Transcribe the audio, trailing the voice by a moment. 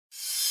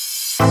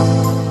Hey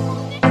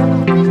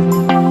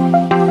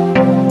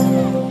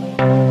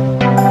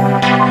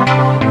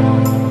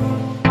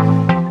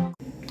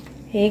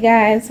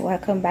guys,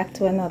 welcome back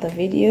to another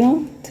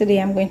video.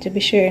 Today I'm going to be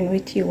sharing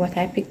with you what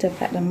I picked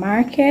up at the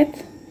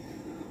market,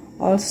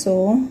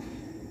 also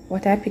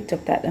what I picked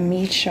up at the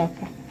meat shop.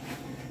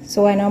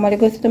 So I normally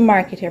go to the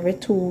market every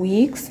 2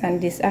 weeks, and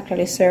this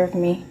actually served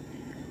me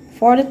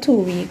for the 2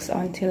 weeks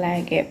until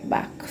I get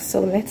back.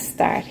 So let's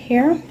start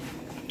here.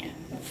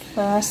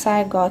 First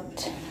I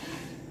got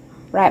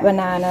ripe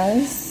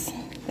bananas,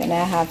 then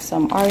I have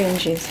some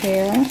oranges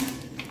here.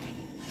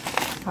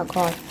 I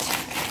got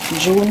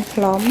June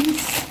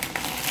plums.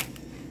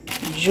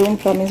 June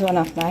plum is one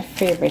of my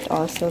favorite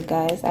also,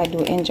 guys. I do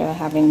enjoy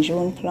having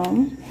June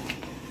plum.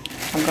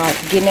 I got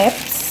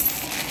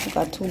guineps. I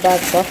got 2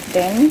 bags of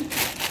them.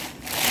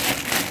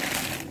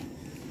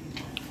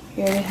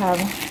 Here we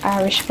have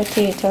Irish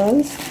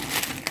potatoes.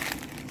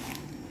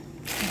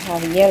 We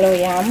have yellow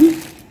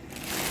yam.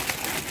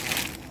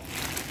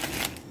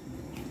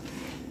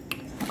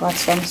 I got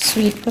some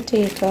sweet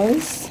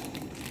potatoes.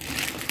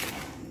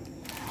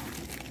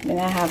 Then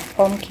I have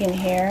pumpkin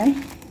here.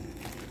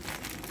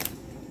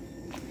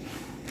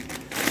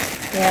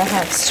 Here I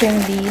have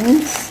string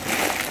beans.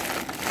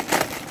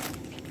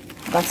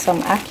 Got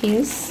some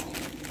akis.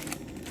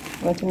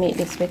 I'm going to make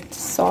this with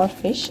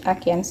saltfish,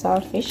 aki and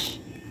saltfish.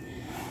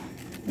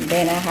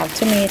 Then I have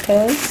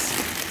tomatoes.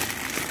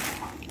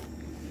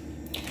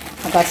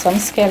 I got some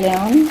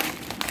scallion,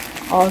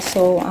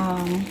 also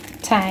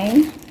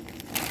thyme.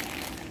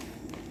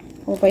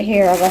 Over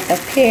here I got a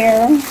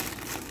pear,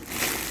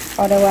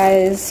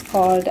 otherwise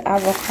called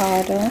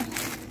avocado.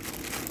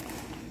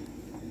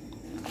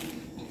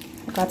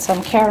 I got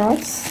some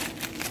carrots.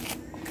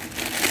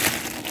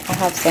 I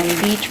have some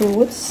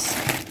beetroots.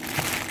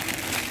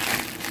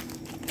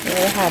 Here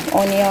I have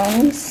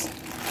onions.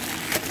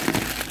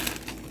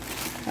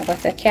 I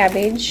got a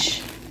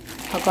cabbage.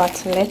 I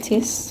got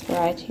lettuce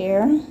right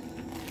here.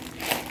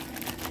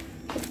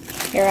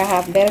 Here I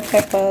have bell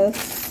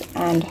peppers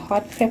and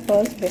hot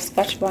peppers with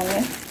scotch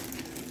bonnet.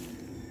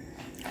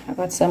 I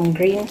got some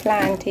green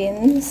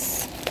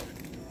plantains,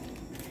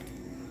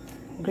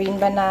 green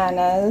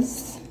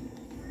bananas,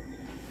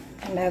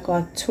 and I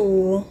got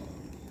 2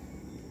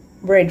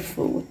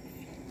 breadfruit.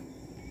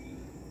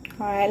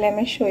 Alright, let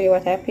me show you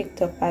what I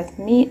picked up as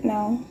meat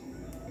now.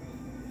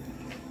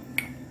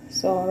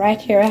 So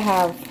right here I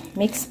have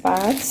mixed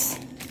parts,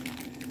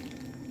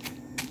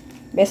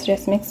 best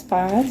dressed mixed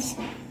parts.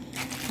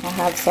 I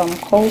have some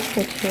cold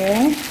food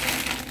here.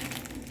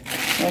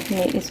 Let me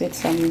make this with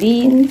some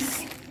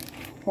beans.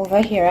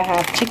 Over here I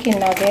have chicken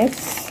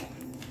nuggets.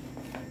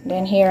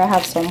 Then here I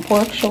have some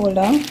pork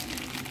shoulder.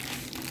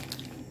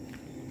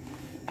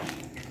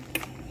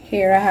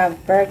 Here I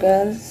have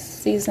burgers,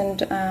 seasoned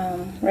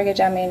Reggae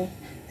Jamming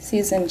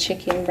seasoned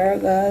chicken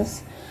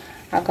burgers.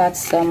 I got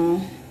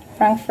some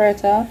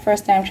Frankfurter,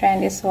 first time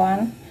trying this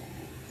one,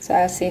 so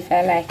I'll see if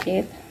I like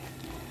it.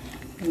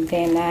 And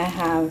then I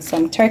have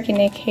some turkey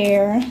neck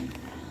here,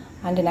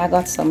 and then I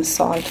got some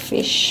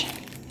saltfish.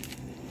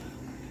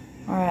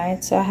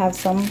 Alright, so I have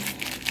some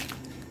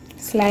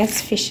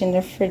sliced fish in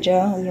the fridge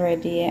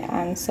already,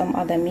 and some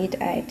other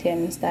meat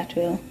items that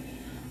will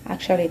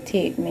actually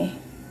take me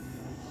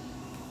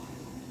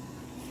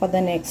for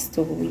the next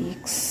 2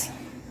 weeks.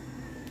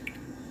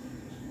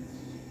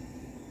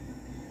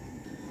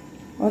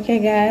 Okay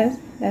guys,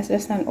 that's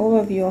just an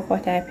overview of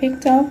what I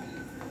picked up.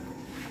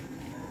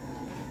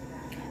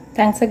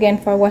 Thanks again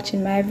for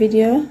watching my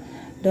video.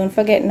 Don't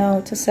forget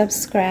now to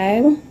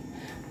subscribe,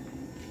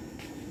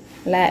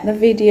 like the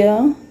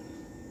video,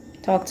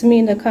 talk to me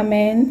in the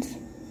comments.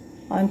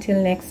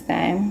 Until next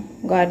time,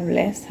 God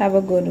bless. Have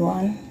a good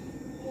one.